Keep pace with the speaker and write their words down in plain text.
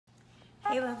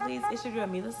Hey lovelies, it's your girl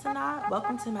Meelah Sanaa.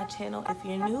 Welcome to my channel if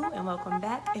you're new, and welcome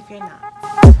back if you're not.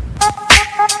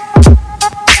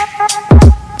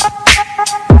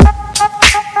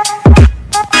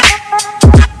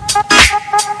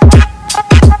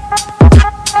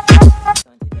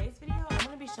 So in today's video, I'm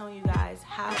going to be showing you guys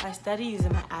how I study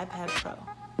using my iPad Pro.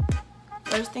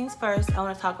 First things first, I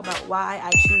want to talk about why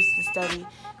I choose to study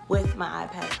with my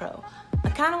iPad Pro. I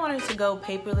kind of wanted to go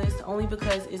paperless only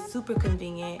because it's super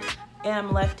convenient. And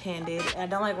I'm left-handed, and I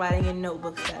don't like writing in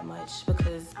notebooks that much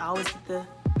because I always get the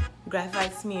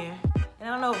graphite smear. And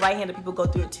I don't know if right-handed people go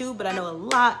through it too, but I know a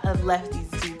lot of lefties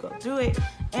do go through it.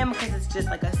 And because it's just,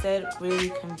 like I said,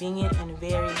 really convenient and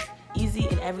very easy,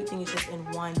 and everything is just in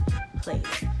one place.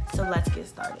 So let's get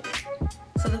started.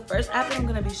 So the first app that I'm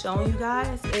going to be showing you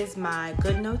guys is my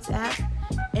GoodNotes app.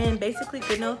 And basically,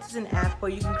 GoodNotes is an app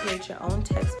where you can create your own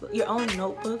textbook, your own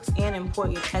notebooks, and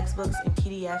import your textbooks and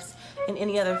PDFs and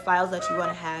any other files that you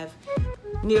want to have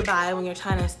nearby when you're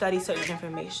trying to study certain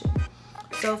information.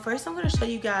 So first, I'm going to show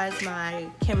you guys my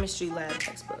chemistry lab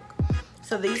textbook.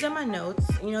 So these are my notes.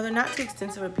 You know, they're not too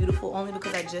extensive or beautiful, only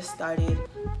because I just started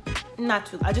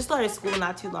school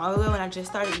not too long ago, and I just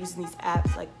started using these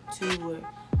apps like 2 or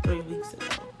 3 weeks ago,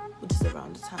 which is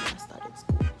around the time I started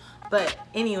school. But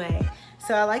anyway,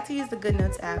 so I like to use the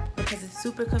GoodNotes app because it's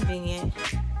super convenient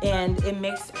and it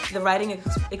makes the writing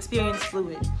experience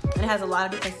fluid. And it has a lot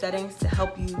of different settings to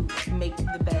help you make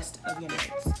the best of your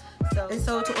notes.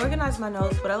 So to organize my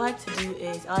notes, what I like to do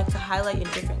is I like to highlight in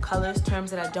different colors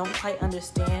terms that I don't quite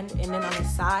understand. And then on the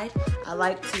side, I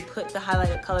like to put the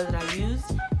highlighted color that I use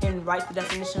and write the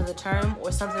definition of the term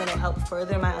or something that will help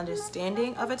further my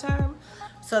understanding of a term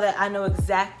so that I know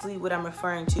exactly what I'm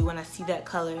referring to when I see that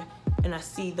color and I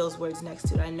see those words next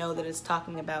to it. I know that it's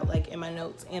talking about, like in my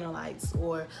notes, analytes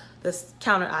or this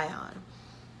counter ion.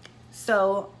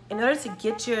 So in order to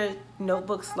get your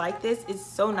notebooks like this, it's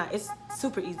so nice. It's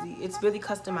super easy. It's really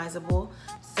customizable.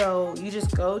 So you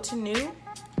just go to new,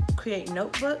 create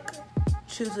notebook,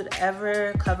 choose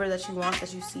whatever cover that you want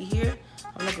that you see here.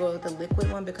 I'm gonna go with the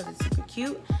liquid one because it's super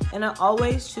cute. And I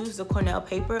always choose the Cornell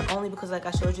paper only because, like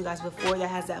I showed you guys before, that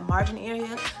has that margin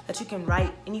area that you can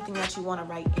write anything that you want to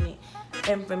write in it.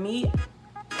 And for me,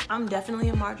 I'm definitely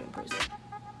a margin person.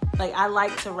 Like, I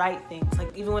like to write things.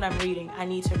 Like, even when I'm reading, I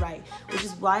need to write, which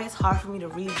is why it's hard for me to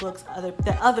read books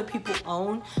that other people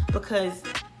own, because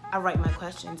I write my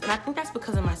questions. And I think that's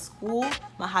because of my school,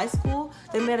 my high school.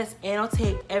 They made us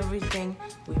annotate everything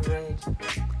we read.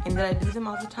 And did I do them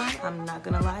all the time? I'm not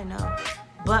gonna lie, no.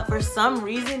 But for some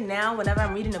reason now, whenever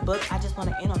I'm reading a book, I just want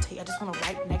to annotate. I just want to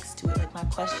write next to it, like my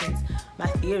questions, my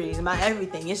theories, my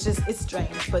everything. It's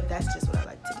strange, but that's just what I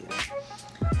like to do.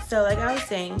 So like I was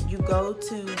saying, you go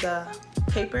to the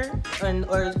paper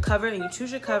or cover, and you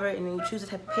choose your cover, and then you choose the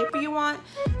type of paper you want.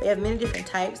 They have many different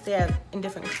types. They have in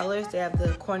different colors. They have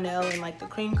the Cornell in like the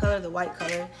cream color, the white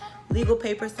color, legal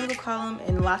paper, single column,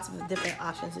 and lots of different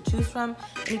options to choose from.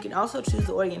 And you can also choose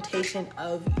the orientation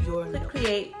of your note. Click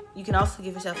create. You can also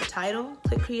give yourself a title.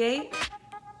 Click create,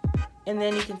 and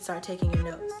then you can start taking your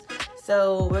notes.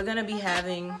 So we're gonna be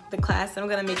having the class. I'm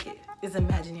gonna make it is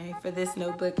imaginary for this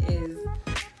notebook is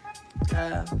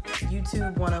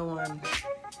YouTube 101.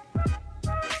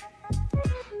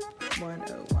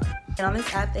 And on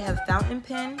this app, they have fountain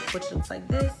pen, which looks like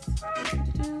this.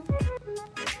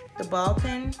 The ball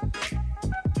pen.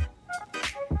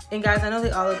 And guys, I know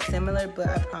they all look similar, but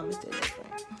I promise they're different.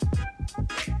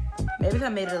 Maybe if I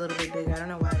made it a little bit bigger, I don't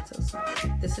know why it's so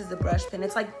small. This is the brush pen.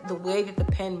 It's like the way that the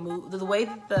pen moves, the way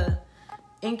that the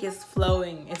ink is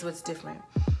flowing is what's different.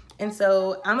 And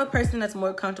so I'm a person that's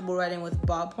more comfortable writing with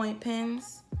ballpoint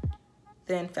pens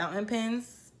than fountain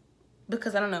pens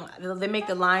because, I don't know, they make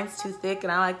the lines too thick,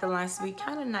 and I like the lines to be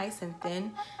kind of nice and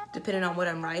thin depending on what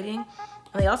I'm writing.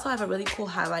 And they also have a really cool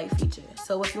highlight feature.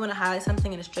 So if you want to highlight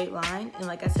something in a straight line, and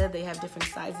like I said, they have different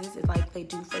sizes, it's like they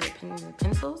do for the pens and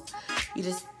pencils, you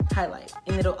just highlight,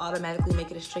 and it'll automatically make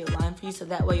it a straight line for you, so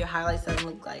that way your highlights doesn't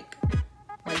look like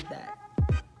that.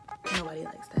 Nobody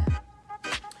likes that.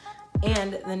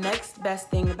 And the next best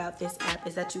thing about this app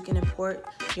is that you can import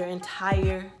your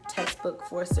entire textbook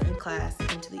for a certain class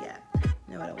into the app.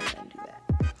 No, I don't want to do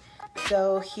that.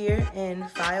 So here in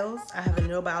files, I have a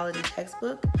neurobiology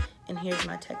textbook, and here's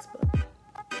my textbook.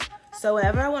 So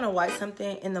whenever I want to write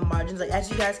something in the margins, like as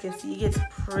you guys can see, it gets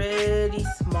pretty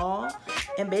small.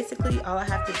 And basically all I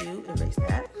have to do, erase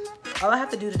that. All I have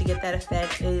to do to get that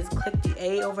effect is click the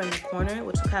A over in the corner,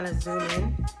 which will kind of zoom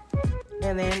in.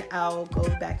 And then I'll go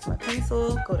back to my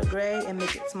pencil, go to gray, and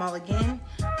make it small again,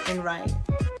 and write.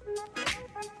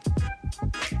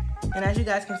 And as you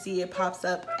guys can see, it pops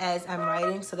up as I'm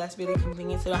writing, so that's really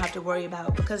convenient, so you don't have to worry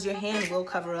about, because your hand will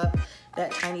cover up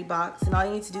that tiny box. And all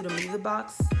you need to do to move the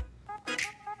box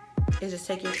is just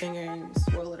take your finger and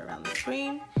swirl it around the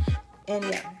screen. And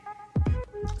yeah,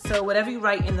 so whatever you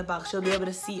write in the box, you'll be able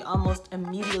to see almost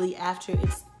immediately after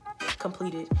it's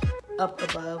completed up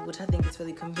above, which I think is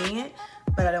really convenient,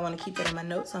 but I don't want to keep that in my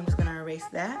notes, so I'm just going to erase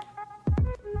that.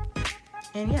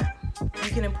 And yeah, you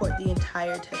can import the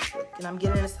entire textbook. And I'm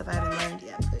getting into stuff I haven't learned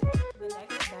yet. But the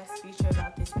next best feature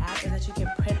about this app is that you can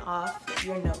print off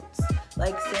your notes.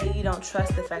 Like, say you don't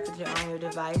trust the fact that you're on your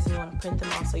device and you want to print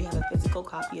them off so you have a physical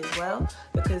copy as well.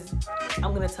 Because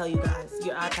I'm going to tell you guys,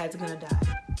 your iPad's going to die.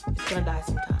 It's going to die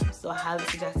sometimes. So I highly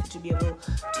suggest that you be able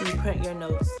to print your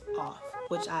notes off,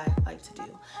 which I like to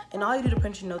do. And all you do to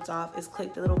print your notes off is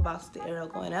click the little box with the arrow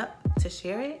going up to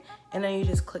share it. And then you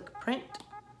just click print.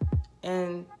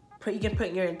 And you can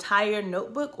print your entire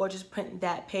notebook or just print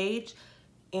that page,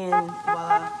 and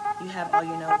voila, you have all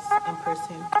your notes in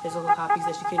person, physical copies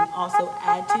that you can also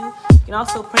add to. You can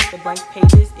also print the blank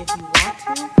pages if you want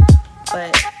to,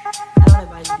 but I don't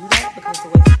advise you do that because it's a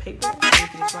waste of paper, and you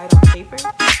can just write on paper.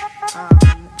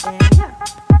 And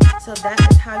yeah, so that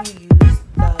is how you use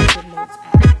the GoodNotes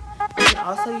app. You can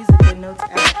also use the GoodNotes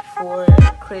app for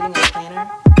creating a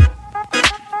planner.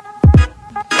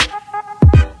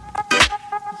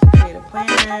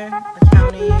 Planner,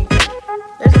 accounting,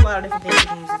 there's a lot of different things you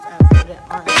can use this app for that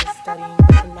aren't just studying.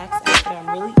 But the next app that I'm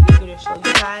really eager to show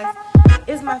you guys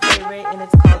is my favorite, and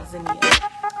it's called Xenia.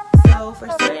 So for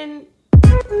certain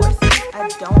courses, I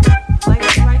don't like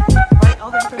to write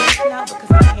all the information out because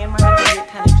my handwriting can get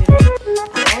kind of jittery.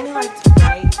 I only like to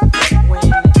write when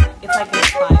it's like an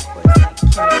applied course, like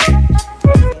chemistry,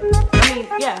 for example. I mean,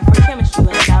 yeah, for chemistry,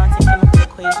 when I'm balancing chemical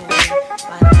equations,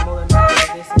 finding molar mass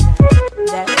of this and that.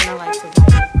 That's when I like to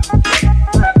write.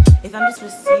 But if I'm just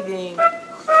receiving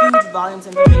huge volumes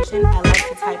of information, I like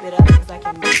to type it up because I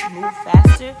can move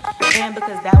faster, and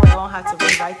because that way I won't have to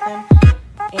rewrite them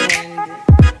and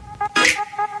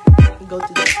go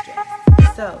through that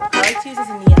stress. So I like to use this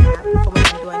Xenia app for when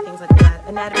I'm doing things like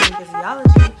anatomy and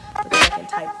physiology because I can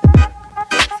type them up.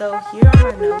 So here are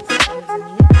my notes on the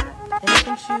Xenia app, and you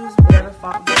can choose whatever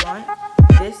font you want.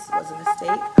 This was a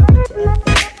mistake. I went to edit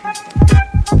that.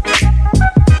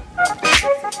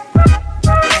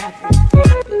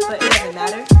 But it doesn't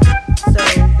matter. So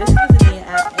this is the Xenia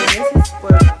app, and this is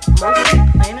for mostly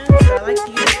planners, but I like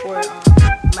to use it for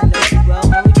my notes as well,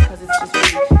 only because it's just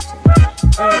really cute to me.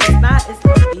 And it's not as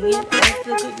convenient as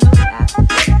the GoodNotes app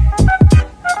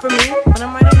for me when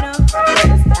I'm writing notes, but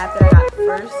it's the app that I got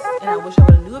first, and I wish I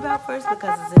would have knew about first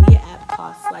because the Xenia app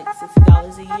costs like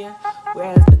 $60 a year,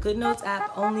 whereas the GoodNotes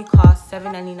app only costs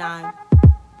 $7.99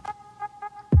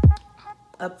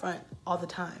 upfront all the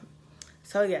time.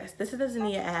 So yes, this is the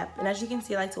Xenia app, and as you can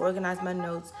see, I like to organize my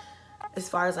notes as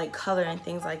far as like color and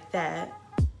things like that.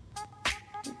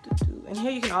 And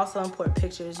here you can also import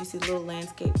pictures. You see the little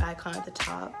landscape icon at the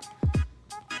top,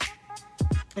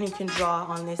 and you can draw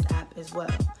on this app as well.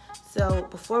 So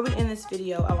before we end this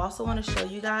video, I also want to show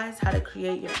you guys how to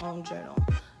create your own journal.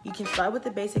 You can start with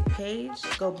the basic page,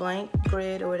 go blank,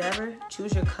 grid, or whatever,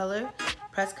 choose your color,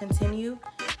 press continue,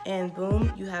 and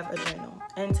boom, you have a journal.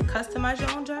 And to customize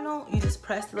your own journal, you just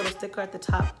press the little sticker at the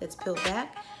top that's peeled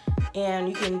back, and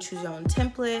you can choose your own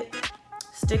template,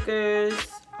 stickers,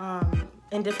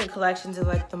 and different collections of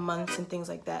like the months and things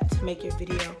like that to make your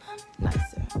video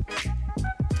nicer.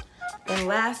 And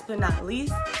last but not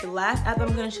least, the last app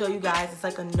I'm going to show you guys is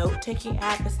like a note-taking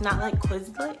app. It's not like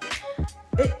Quizlet.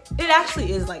 It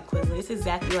actually is like Quizlet. It's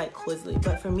exactly like Quizlet,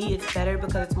 but for me it's better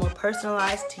because it's more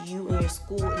personalized to you and your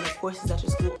school and the courses that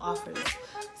your school offers.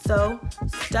 So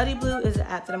Study Blue is an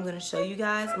app that I'm going to show you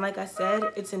guys, and like I said,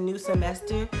 it's a new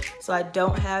semester, so I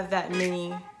don't have that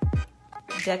many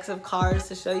decks of cards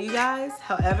to show you guys.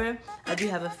 However, I do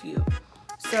have a few.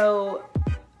 So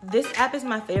this app is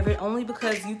my favorite only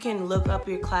because you can look up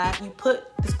your class. You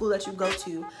put the school that you go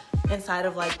to inside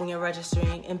of like when you're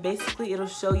registering, and basically it'll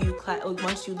show you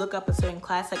once you look up a certain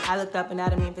class. Like I looked up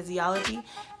anatomy and physiology,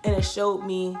 and it showed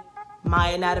me my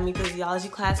anatomy physiology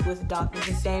class with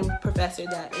the same professor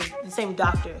the same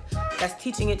doctor that's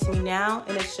teaching it to me now,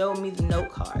 and it showed me the note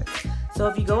cards. So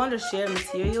if you go under shared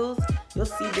materials, you'll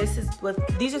see these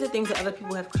are the things that other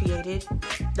people have created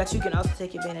that you can also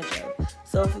take advantage of.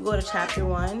 So if you go to chapter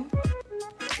 1,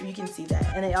 you can see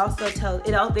that, and they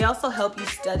also help you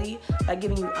study by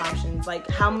giving you options like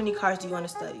how many cards do you want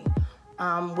to study,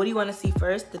 what do you want to see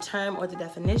first, the term or the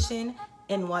definition,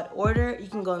 in what order. You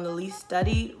can go in the least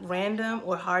studied, random,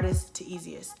 or hardest to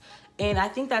easiest. And I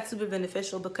think that's super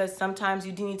beneficial because sometimes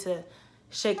you do need to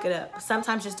shake it up.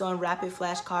 Sometimes just doing rapid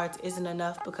flashcards isn't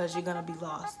enough because you're gonna be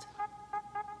lost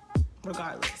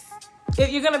regardless. If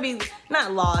you're gonna be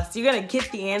not lost, you're gonna get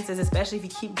the answers, especially if you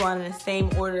keep going in the same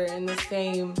order, in the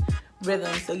same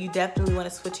rhythm. So you definitely want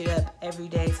to switch it up every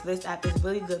day. So this app is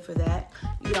really good for that.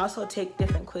 You can also take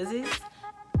different quizzes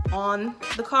on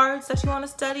the cards that you want to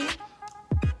study.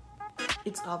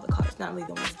 It's all the cards, not really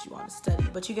the ones that you want to study,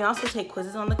 but you can also take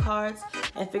quizzes on the cards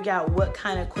and figure out what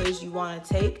kind of quiz you want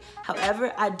to take.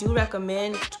 However, I do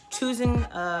recommend choosing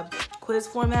a quiz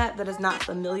format that is not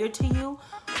familiar to you,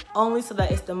 only so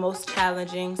that it's the most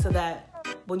challenging, so that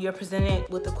when you're presented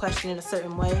with a question in a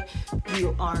certain way,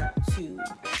 you aren't too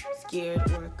scared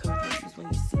or confused when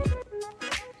you see it.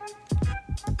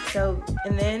 So,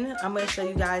 and then I'm going to show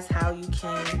you guys how you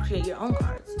can create your own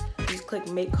cards. You just click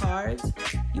make cards.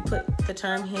 You put the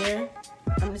term here.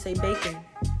 I'm going to say bacon.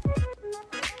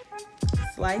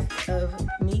 Slice of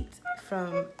meat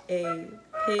from a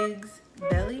pig's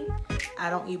belly. I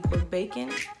don't eat pork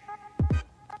bacon.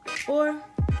 Or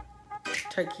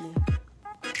turkey,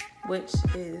 which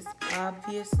is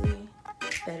obviously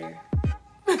better.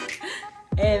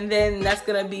 And then that's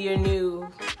gonna be your new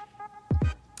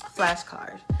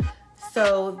flashcard.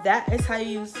 So that's how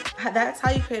you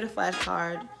create a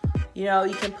flashcard. You know,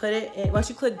 you can put it in, once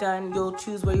you click done, you'll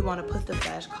choose where you want to put the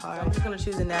flashcard. I'm just gonna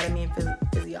choose anatomy and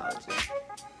physiology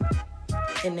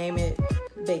and name it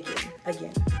bacon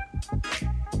again.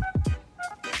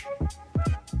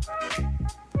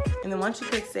 And then once you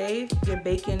click save, your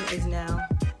bacon is now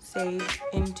saved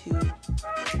into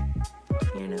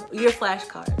your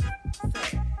flashcard.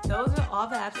 So those are all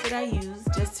the apps that I use.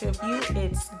 Just to review,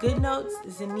 it's GoodNotes,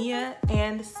 Zinnia,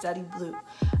 and Study Blue.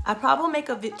 I probably will make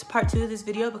a part 2 of this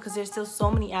video because there's still so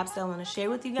many apps that I want to share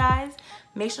with you guys.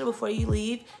 Make sure before you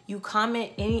leave, you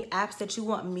comment any apps that you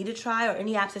want me to try or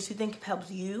any apps that you think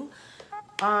helps you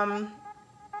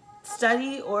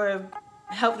study or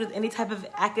help with any type of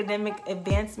academic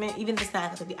advancement. Even if it's not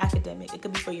going to be academic, it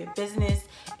could be for your business,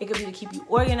 it could be to keep you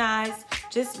organized.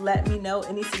 Just let me know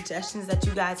any suggestions that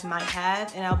you guys might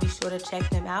have, and I'll be sure to check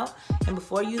them out. And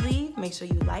before you leave, make sure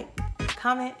you like,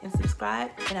 comment, and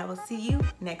subscribe, and I will see you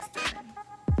next time.